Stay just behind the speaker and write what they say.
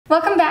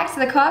Welcome back to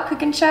the Co-op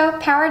Cookin Show,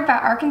 powered by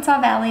Arkansas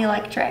Valley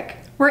Electric.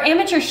 We're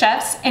amateur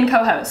chefs and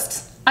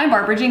co-hosts. I'm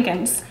Barbara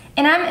Jenkins.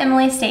 And I'm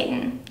Emily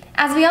Staten.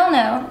 As we all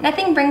know,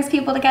 nothing brings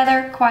people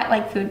together quite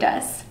like food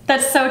does.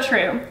 That's so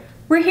true.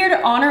 We're here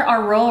to honor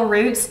our rural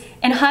roots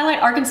and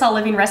highlight Arkansas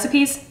living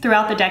recipes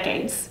throughout the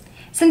decades.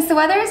 Since the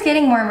weather is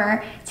getting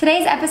warmer,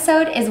 today's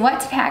episode is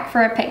what to pack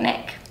for a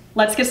picnic.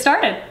 Let's get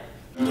started.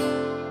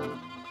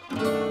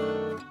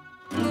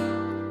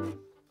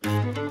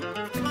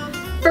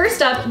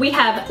 First up, we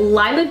have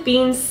lima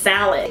bean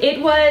salad.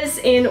 It was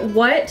in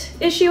what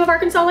issue of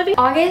Arkansas Living?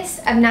 August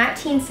of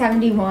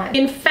 1971.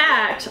 In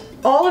fact,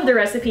 all of the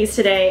recipes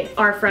today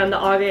are from the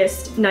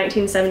August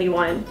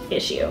 1971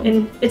 issue,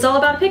 and it's all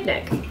about a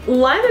picnic.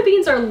 Lima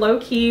beans are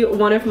low-key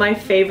one of my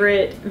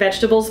favorite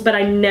vegetables, but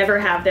I never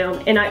have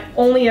them, and I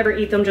only ever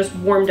eat them just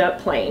warmed up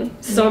plain.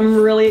 So I'm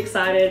really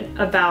excited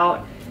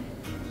about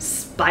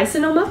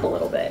spicing them up a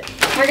little bit.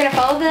 We're gonna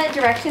follow the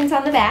directions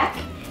on the back.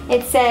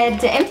 It said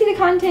to empty the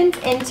contents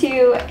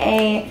into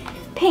a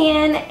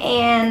pan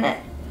and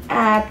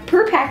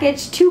per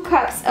package 2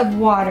 cups of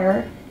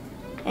water,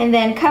 and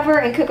then cover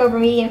and cook over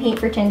medium heat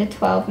for 10 to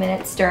 12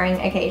 minutes,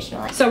 stirring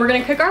occasionally. So we're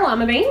gonna cook our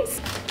lima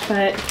beans,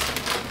 but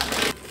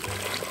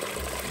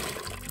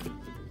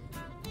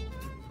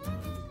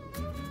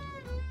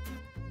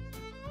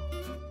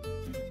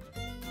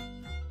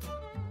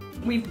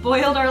we've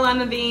boiled our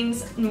lima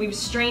beans and we've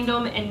strained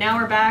them, and now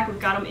we're back. We've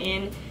got them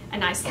in a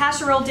nice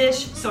casserole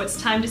dish, so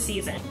it's time to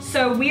season.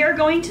 So we are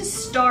going to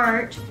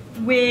start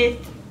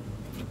with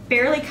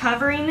barely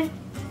covering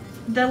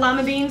the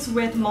lima beans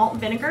with malt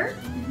vinegar.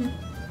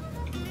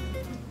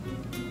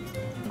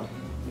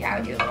 Yeah, I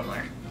would do a little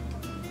more.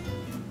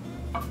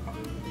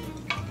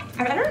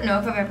 I don't know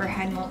if I've ever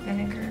had malt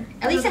vinegar.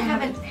 At least I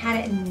haven't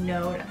had it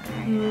known.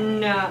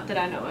 Not that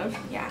I know of.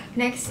 Yeah.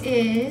 Next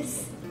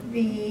is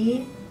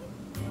the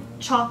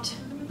chopped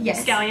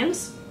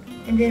scallions.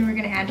 And then we're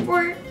gonna add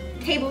 4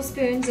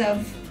 tablespoons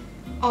of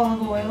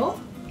olive oil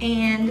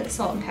and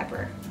salt and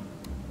pepper.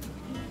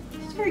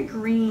 It's a very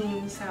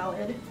green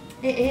salad.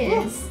 It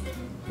is. Yeah.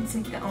 It's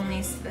like the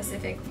only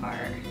specific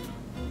part.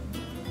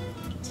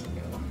 2.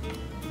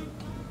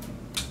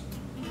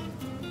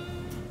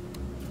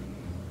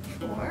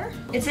 4.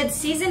 It said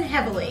season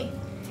heavily,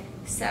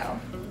 so.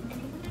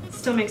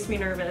 Still makes me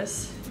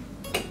nervous.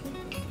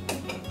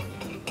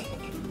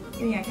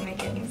 Maybe I can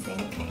make it in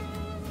sync.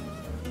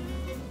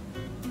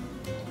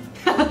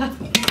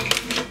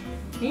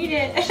 Eat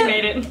it. She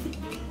made it.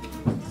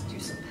 Let's do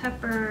some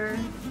pepper.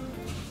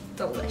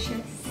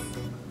 Delicious.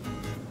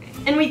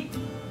 And we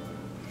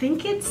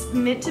think it's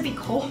meant to be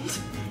cold.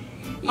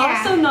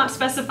 Yeah. Also not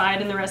specified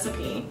in the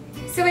recipe.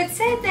 So it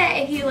said that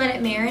if you let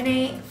it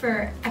marinate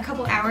for a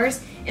couple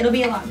hours, it'll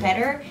be a lot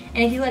better.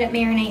 And if you let it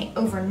marinate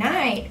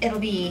overnight, it'll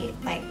be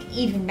like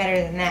even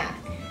better than that.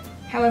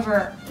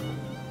 However,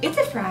 it's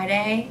a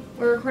Friday.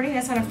 We're recording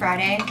this on a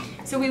Friday,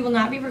 so we will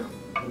not be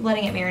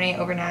letting it marinate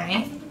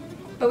overnight.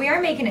 But we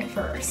are making it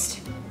first.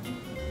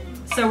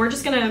 So we're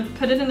just gonna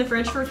put it in the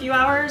fridge for a few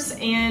hours,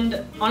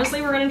 and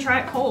honestly we're gonna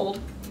try it cold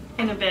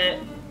in a bit.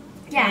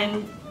 Yeah.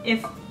 And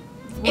if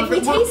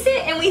we taste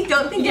it and we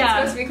don't think it's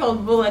supposed to be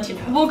cold, we'll let you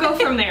know. We'll go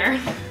from there.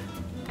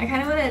 I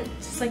kinda wanna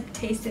just like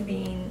taste a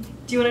bean.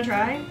 Do you wanna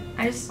try?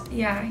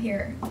 Yeah,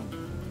 here.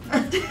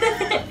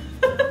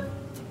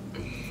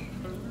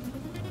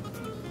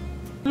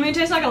 I mean, it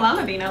tastes like a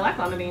lima bean. I like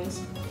lima beans.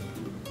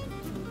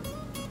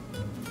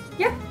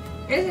 Yeah.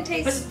 It doesn't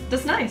taste...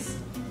 That's nice.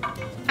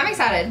 I'm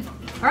excited.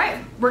 All right,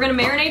 we're gonna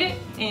marinate it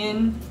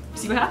and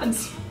see what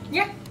happens.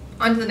 Yeah.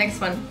 On to the next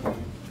one.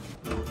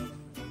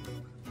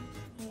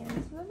 And to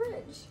the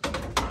fridge.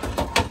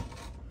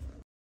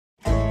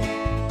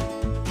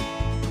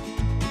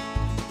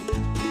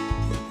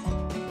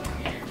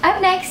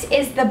 Up next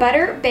is the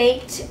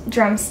butter-baked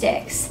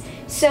drumsticks.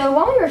 So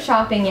while we were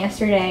shopping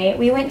yesterday,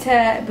 we went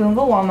to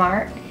Boonville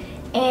Walmart,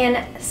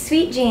 and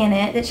Sweet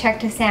Janet, that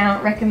checked us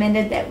out,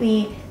 recommended that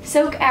we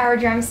soak our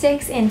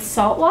drumsticks in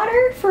salt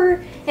water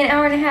for an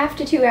hour and a half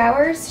to 2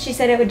 hours. She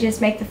said it would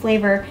just make the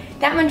flavor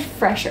that much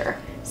fresher.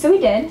 So we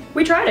did.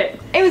 We tried it.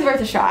 It was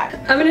worth a shot.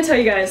 I'm gonna tell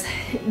you guys,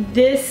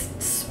 this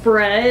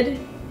spread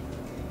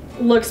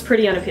looks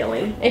pretty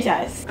unappealing. It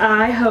does.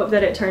 I hope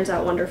that it turns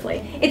out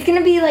wonderfully. It's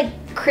gonna be like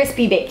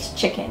crispy baked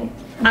chicken.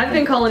 I've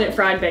been calling it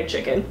fried baked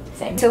chicken.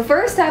 Same. So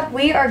first up,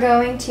 we are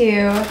going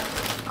to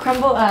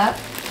crumble up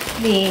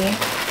the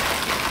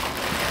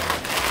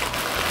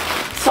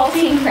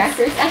saltine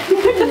crackers. I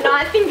did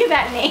not think of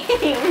that name.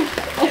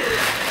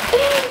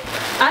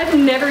 I've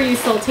never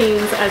used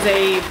saltines as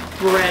a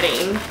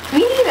breading.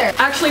 Me neither.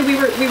 Actually, we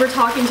were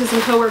talking to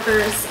some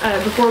coworkers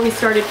before we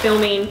started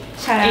filming.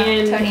 Shout out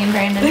Tony and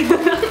Brandon.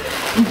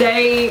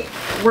 They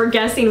were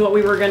guessing what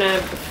we were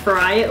gonna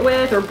fry it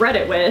with or bread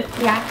it with.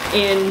 Yeah.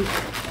 And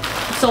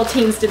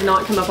saltines did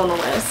not come up on the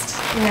list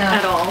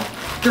at all.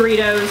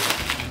 Doritos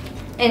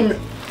and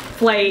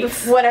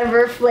flakes,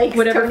 whatever flakes,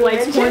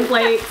 corn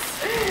flakes.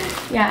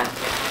 Yeah.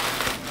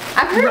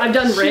 I've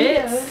done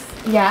Ritz.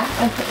 Yeah.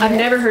 I've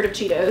never heard of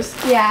Cheetos.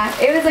 Yeah,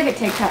 it was like a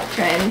TikTok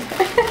trend.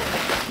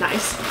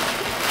 Nice.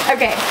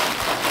 Okay.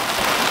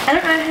 I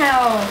don't know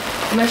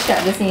how mushed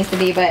up this needs to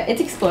be, but it's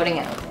exploding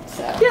out,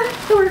 so. Yeah,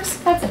 it works.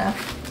 That's enough.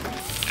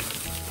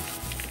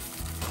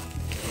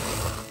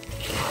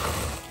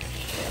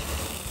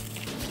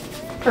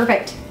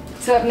 Perfect.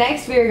 So up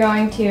next we are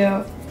going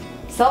to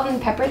salt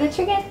and pepper the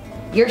chicken.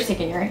 You're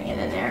sticking your hand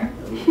in there.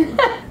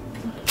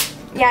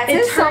 Yeah,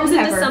 it says salt and turns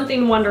pepper. into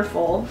something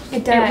wonderful.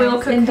 It does. It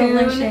will And cocoon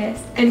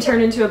delicious. and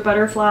turn into a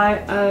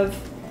butterfly of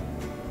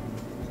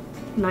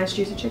nice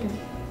juicy chicken.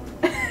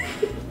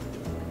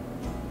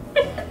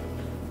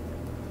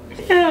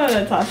 Oh,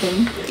 that's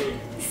awesome.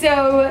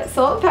 So,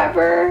 salt and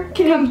pepper,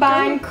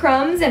 combine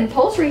crumbs and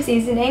poultry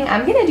seasoning.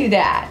 I'm gonna do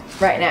that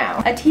right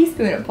now. A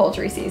teaspoon of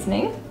poultry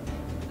seasoning.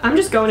 I'm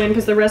just going in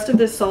because the rest of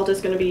this salt is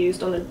going to be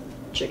used on the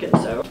chicken,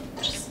 so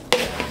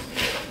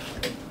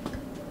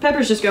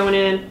pepper's just going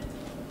in.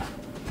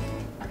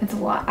 It's a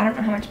lot. I don't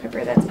know how much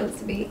pepper that's supposed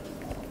to be.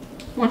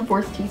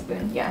 1/4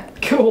 teaspoon, yeah.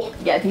 Cool.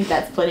 Yeah, I think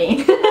that's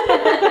plenty.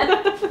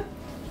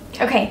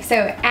 Okay,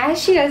 so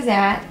as she does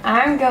that,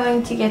 I'm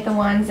going to get the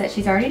ones that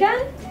she's already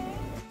done.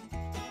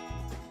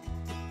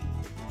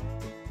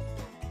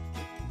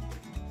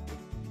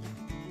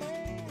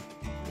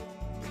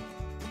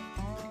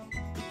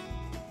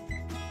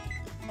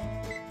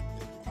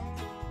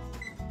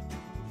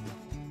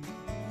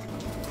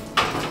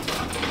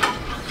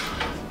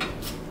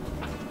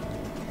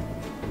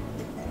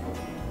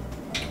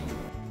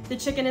 The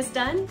chicken is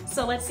done,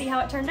 so let's see how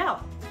it turned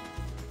out.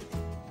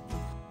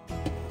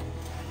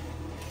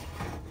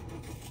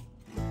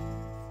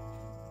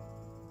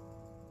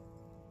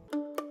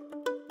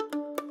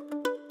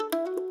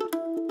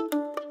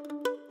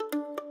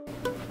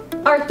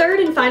 Our third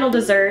and final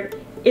dessert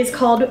is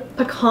called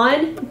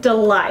Pecan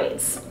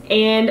Delights,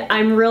 and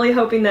I'm really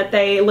hoping that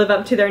they live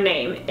up to their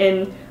name,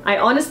 and I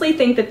honestly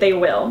think that they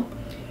will.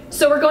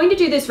 So we're going to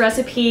do this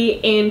recipe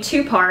in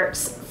 2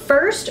 parts.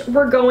 First,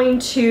 we're going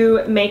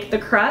to make the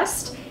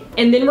crust,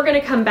 and then we're going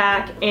to come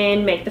back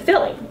and make the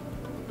filling.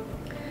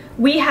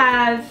 We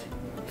have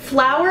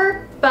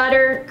flour,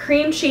 butter,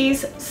 cream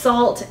cheese,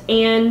 salt,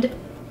 and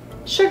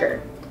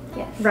sugar.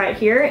 Yes. Right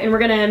here, and we're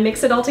going to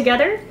mix it all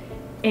together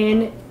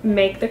and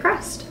make the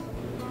crust.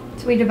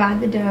 So we divide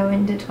the dough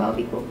into 12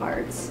 equal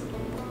parts.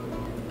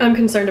 I'm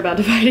concerned about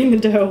dividing the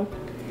dough.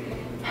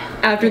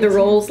 After the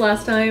rolls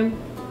last time,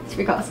 Should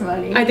we call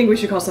somebody? I think we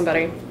should call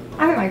somebody.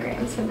 I want my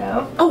grams to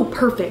know. Oh,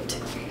 perfect.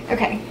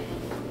 Okay.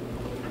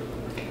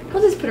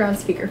 We'll just put her on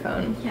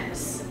speakerphone.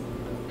 Yes.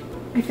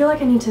 I feel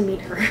like I need to meet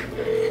her.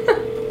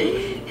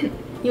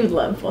 You would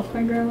love both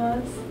my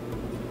grandmas.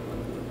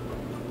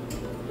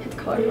 Let's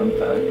call her on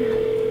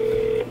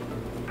phone.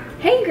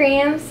 Hey,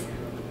 Grams.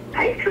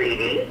 Hi,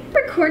 sweetie.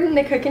 Recording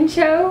the cooking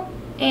show,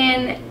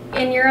 and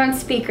you're on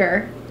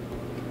speaker.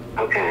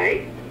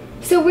 Okay.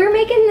 So we're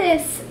making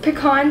this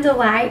Pecan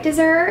Delight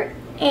dessert,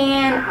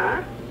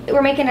 and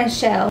we're making a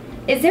shell.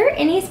 Is there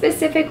any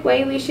specific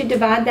way we should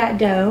divide that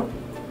dough?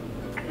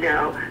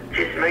 No,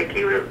 just make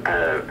you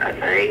a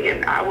thing,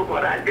 and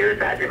what I do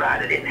is I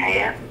divide it in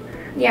half.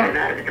 Yeah. And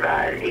I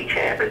divide each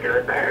half into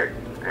a third.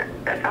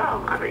 That's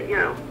all. I mean, you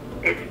know,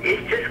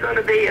 it's just going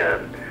to be a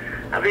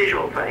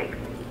visual thing.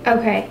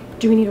 Okay.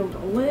 Do we need to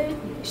roll it?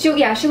 Should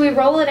we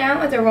roll it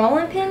out with a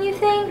rolling pin, you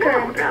think?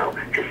 No,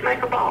 just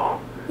make a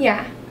ball.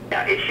 Yeah.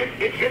 Yeah,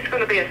 it's just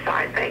going to be a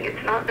side thing.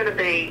 It's not going to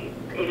be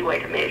any way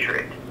to measure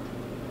it.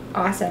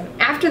 Awesome.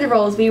 After the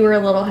rolls, we were a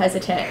little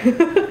hesitant.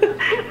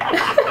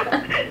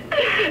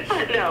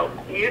 No,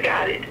 you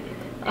got it.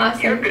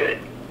 Awesome. You're good.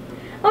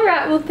 All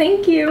right. Well,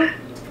 thank you.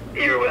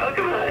 You're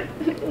welcome,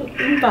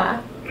 hon. Bye.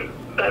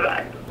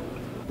 Bye-bye.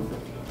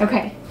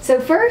 Okay. So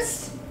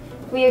first,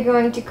 we are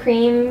going to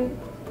cream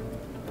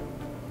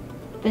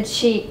the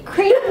cheese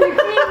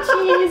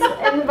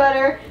and the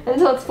butter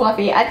until it's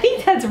fluffy. I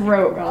think that's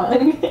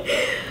wrong.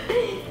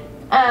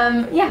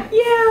 Yeah.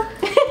 Yeah.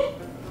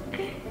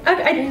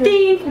 I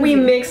think we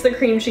mix the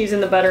cream cheese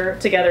and the butter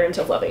together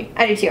until fluffy.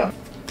 I do too.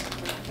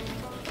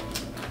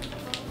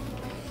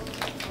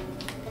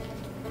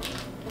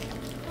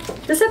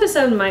 This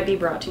episode might be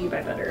brought to you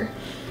by butter.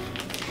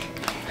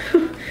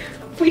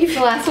 The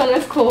last one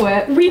was Cool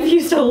Whip. We've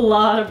used a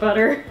lot of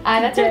butter.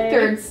 That's our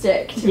third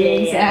stick, to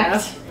be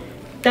exact.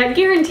 That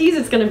guarantees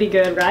it's gonna be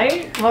good,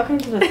 right? Welcome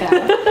to the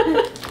South.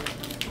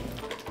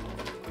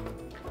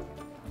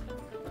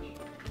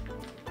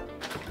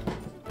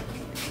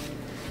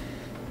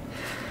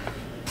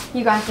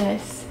 You got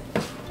this.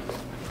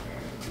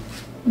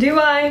 Do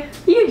I?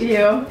 You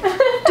do.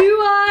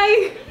 Do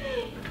I?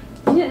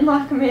 You didn't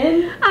lock them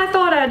in? I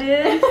thought I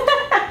did.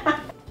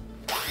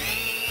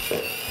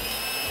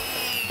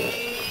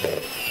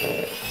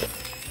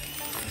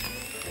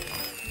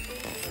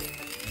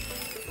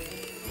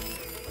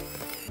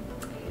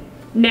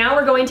 Now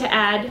we're going to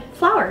add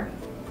flour.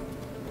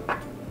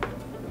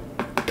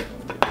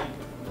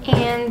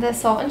 And the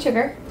salt and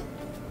sugar.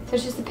 So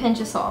it's just a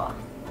pinch of salt.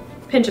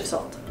 Pinch of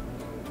salt.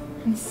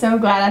 I'm so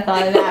glad I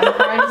thought of that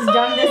before I just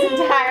dumped this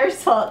entire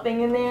salt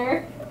thing in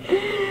there.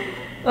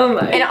 Oh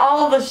my. And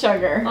all the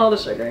sugar. All the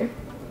sugar.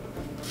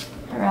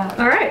 Alright.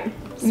 Alright.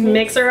 Let's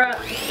mix her up.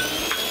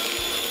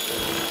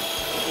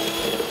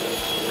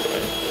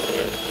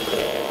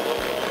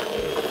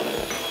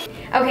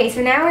 Okay,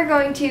 so now we're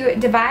going to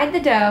divide the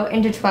dough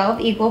into 12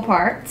 equal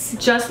parts.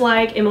 Just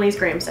like Emily's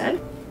Graham said.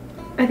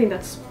 I think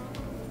that's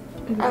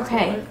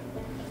Okay.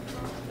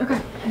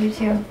 Okay. I do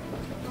too.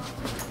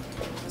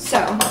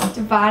 So,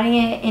 dividing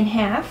it in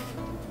half.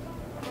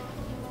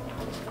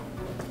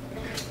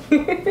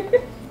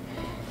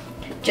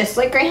 Just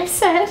like Graham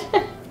said.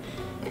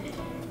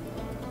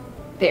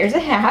 There's a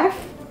half.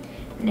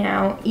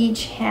 Now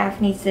each half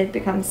needs to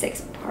become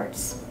 6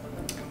 parts.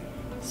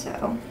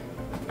 So,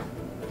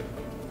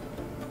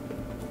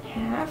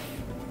 half.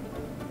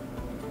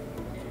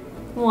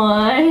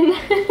 1,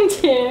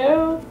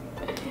 2.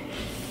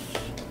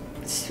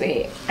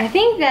 Sweet. I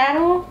think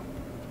that'll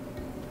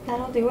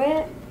do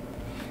it.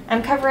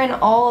 I'm covering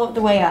all of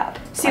the way up.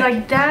 See,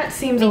 like that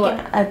seems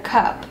a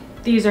cup.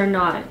 These are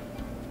not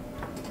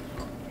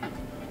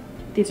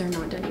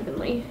done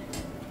evenly.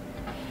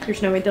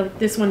 There's no way.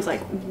 This one's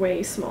like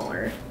way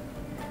smaller.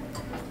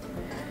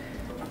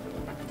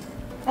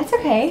 That's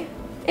okay.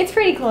 It's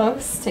pretty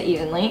close to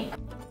evenly.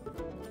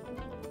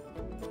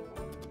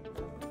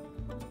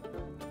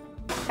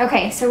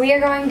 Okay, so we are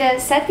going to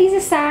set these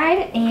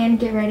aside and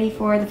get ready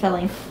for the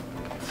filling.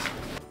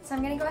 So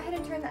I'm going to go ahead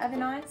and turn the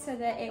oven on so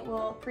that it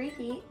will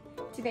preheat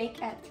to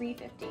bake at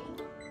 350.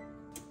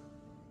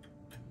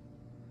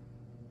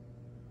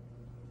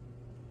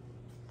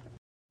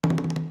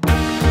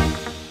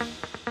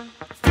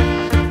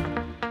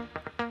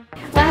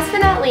 Last but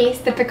not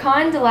least, the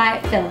Pecan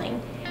Delight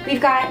filling.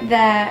 We've got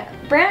the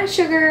brown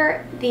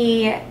sugar,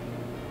 the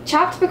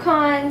chopped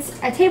pecans,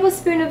 a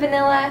tablespoon of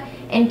vanilla,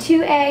 and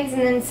 2 eggs,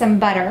 and then some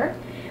butter.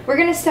 We're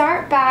gonna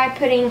start by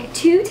putting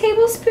 2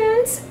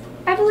 tablespoons,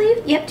 I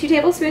believe. Yep, 2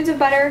 tablespoons of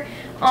butter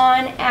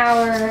on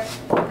our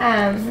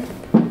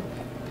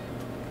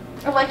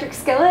electric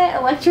skillet,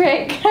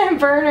 electric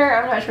burner,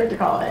 I'm not sure what to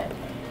call it.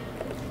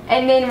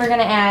 And then we're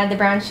gonna add the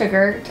brown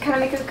sugar to kind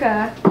of make it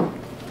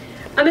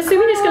I'm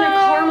assuming it's gonna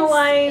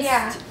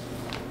caramelize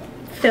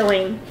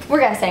filling.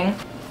 We're guessing.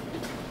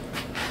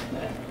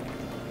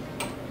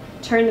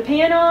 Turn the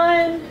pan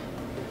on.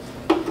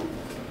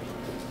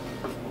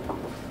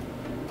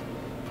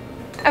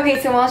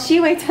 Okay, so while she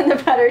waits on the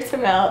butter to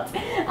melt,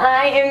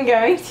 I am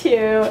going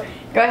to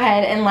go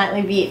ahead and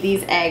lightly beat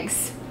these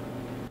eggs.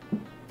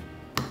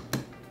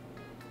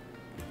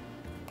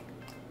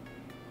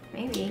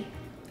 Maybe.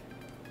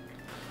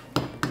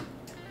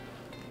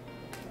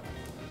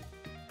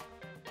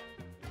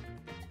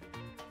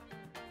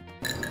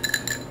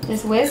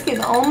 This whisk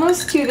is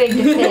almost too big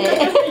to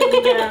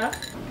fit. Yeah.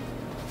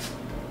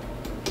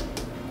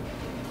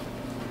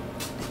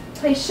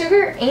 Place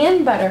sugar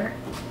and butter.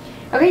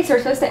 Okay, so we're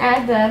supposed to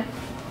add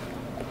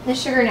the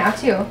sugar now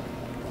too.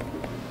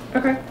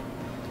 Okay.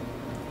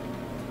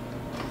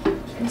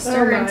 And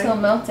stir until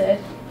melted.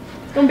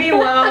 It's gonna be a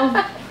while.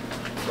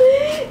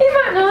 It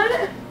might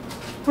not.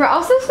 We're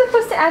also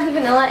supposed to add the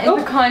vanilla and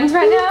pecans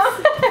right now.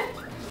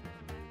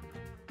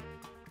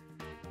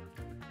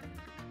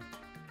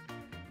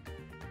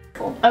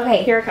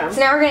 Okay, here it comes.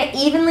 So now we're gonna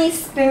evenly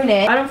spoon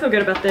it. I don't feel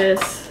good about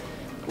this.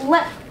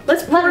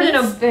 Let's pour it in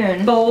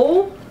a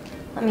bowl.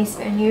 Let me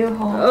spoon, you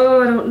hold.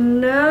 Oh, I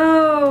don't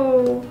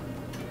know.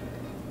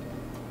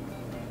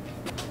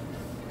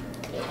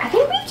 I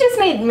think we've just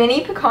made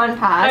mini pecan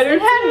pies. I do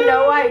had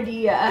no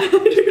idea. I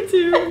do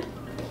too.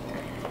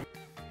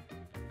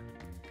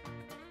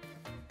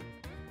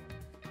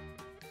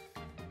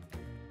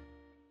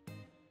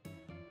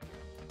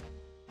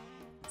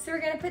 So we're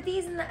gonna put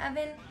these in the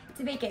oven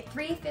to bake at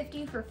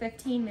 350 for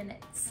 15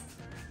 minutes.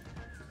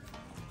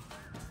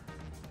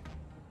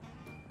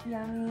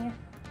 Yummy.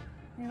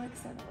 They look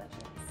so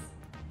delicious.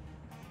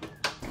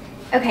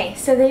 Okay,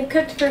 so they've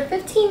cooked for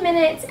 15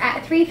 minutes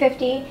at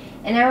 350,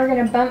 and now we're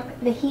gonna bump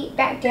the heat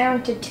back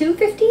down to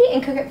 250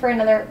 and cook it for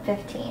another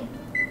 15.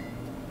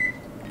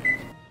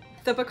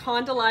 The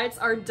Pecan Delights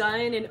are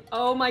done, and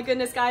oh my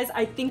goodness, guys,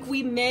 I think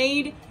we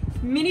made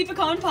mini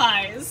pecan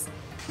pies.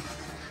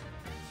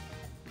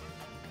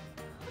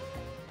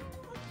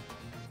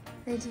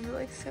 They do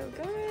look so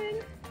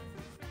good.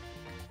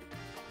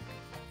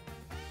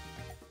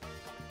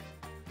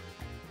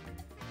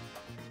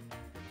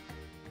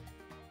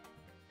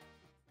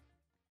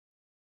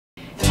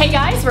 Hey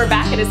guys, we're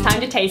back and it's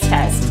time to taste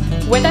test.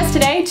 With us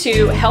today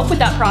to help with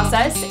that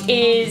process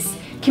is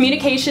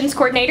Communications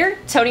Coordinator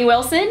Tony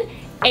Wilson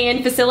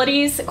and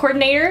Facilities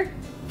Coordinator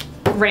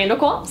Randall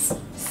Qualls.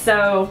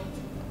 So,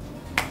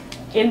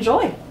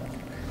 enjoy.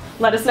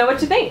 Let us know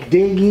what you think.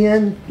 Dig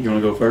in. You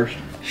want to go first?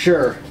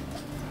 Sure.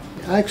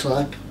 Actually, I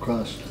like the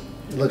crust.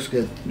 It looks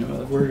good.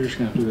 No, we're just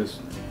going to do this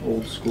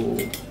old school.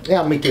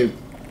 Yeah, me too.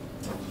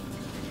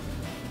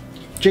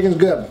 Chicken's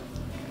good.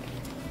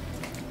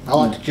 I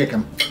like the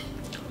chicken.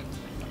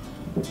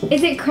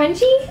 Is it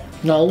crunchy?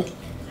 No.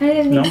 I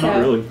didn't think so. No, not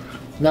really.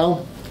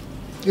 No.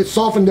 It's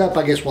softened up,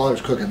 I guess, while it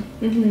was cooking.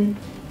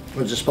 Mm-hmm.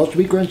 Was it supposed to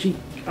be crunchy?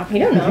 We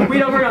don't know.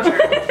 We're not sure.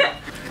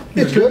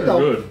 It's good,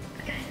 though. Good.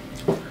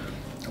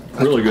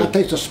 Really good. I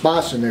taste a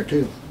spice in there,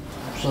 too.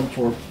 Some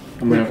sort.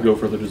 I'm going to have to go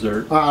for the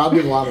dessert. All right, I'll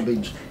do lima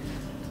beans.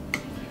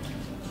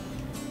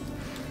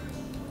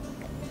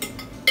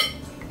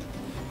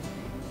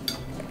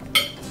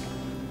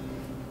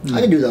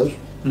 I can do those.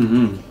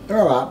 Mm-hmm. They're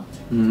all right.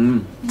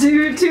 Mm-hmm.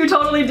 Two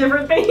totally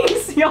different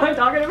things. You know what I'm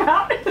talking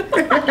about?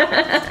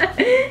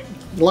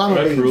 Lima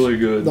That's beans. really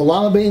good. The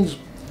lima beans,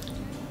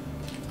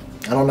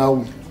 I don't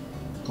know,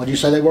 what did you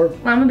say they were?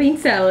 Lima bean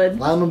salad.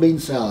 Lima bean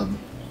salad.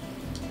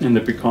 And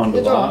the Pecan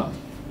It's all Delight.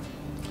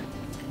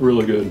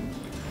 Really good.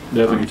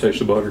 Definitely taste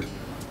the butter.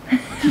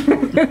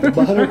 The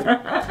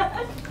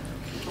butter.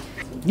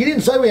 You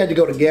didn't say we had to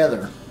go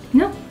together.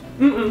 No.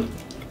 Mm-mm.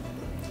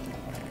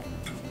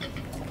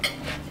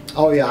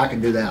 Oh yeah, I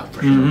can do that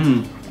for sure.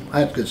 Mm-hmm.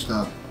 That's good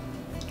stuff.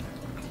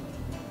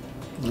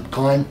 The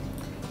pecan.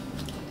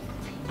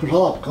 Because I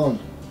like pecan.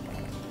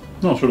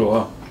 No, so do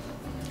I.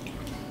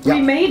 Yeah.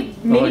 We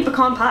made mini Like-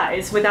 pecan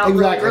pies without really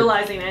Exactly.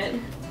 realizing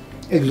it.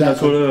 That's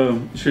Exactly.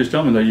 what she was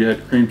telling me, that you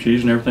had cream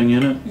cheese and everything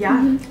in it.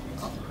 Yeah.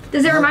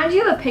 Does it remind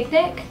you of a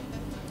picnic?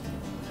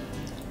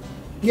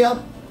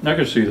 Yeah, I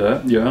could see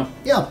that, yeah.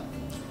 yeah.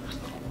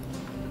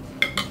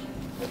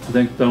 I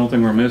think the only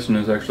thing we're missing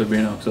is actually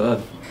being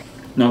outside.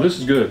 No, this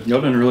is good.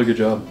 Y'all done a really good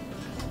job.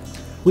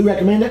 We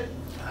recommend it?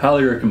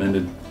 Highly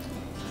recommended.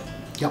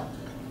 Yep.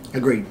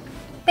 Agreed.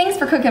 Thanks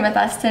for cooking with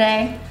us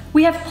today.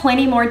 We have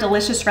plenty more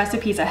delicious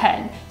recipes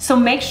ahead, so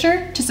make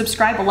sure to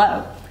subscribe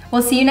below.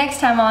 We'll see you next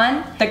time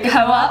on The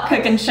Co-op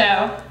Cookin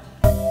Show.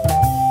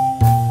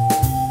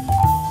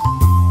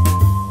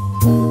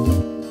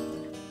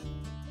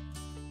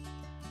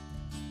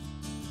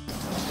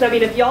 I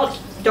mean, if y'all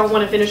don't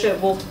want to finish it,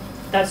 well,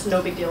 that's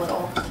no big deal at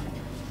all.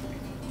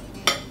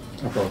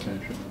 I'll probably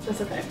finish it.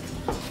 That's okay.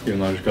 Even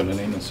though I just got done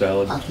eating a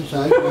salad. I should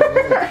say.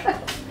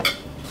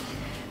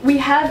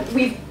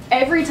 We've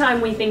every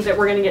time we think that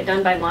we're gonna get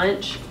done by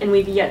lunch, and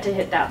we've yet to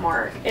hit that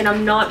mark, and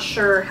I'm not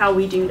sure how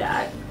we do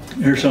that.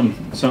 Here's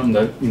something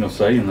that,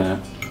 saying that,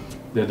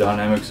 the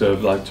dynamics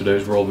of like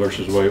today's world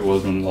versus the way it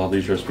was when a lot of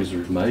these recipes were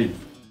made.